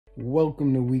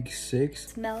Welcome to week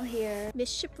 6. Mel here. Miss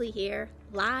Shipley here,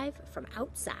 live from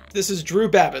outside. This is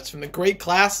Drew Babbitts from the great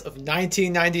class of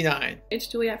 1999. It's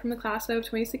Juliet from the class of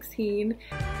 2016.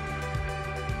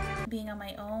 Being on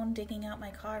my own, digging out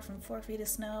my car from 4 feet of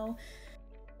snow.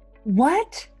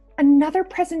 What? Another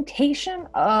presentation?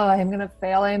 Oh, I'm gonna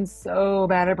fail. I'm so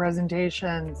bad at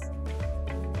presentations.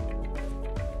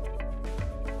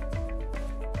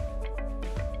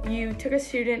 You took a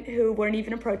student who wouldn't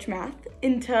even approach math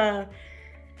into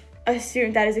a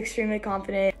student that is extremely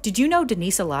confident. Did you know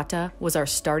Denise Alata was our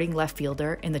starting left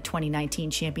fielder in the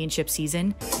 2019 championship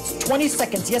season? 20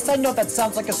 seconds. Yes, I know that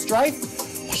sounds like a strife.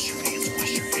 Wash your hands,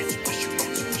 wash your hands, wash your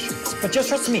hands, wash your hands. But just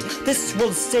trust me, this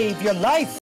will save your life.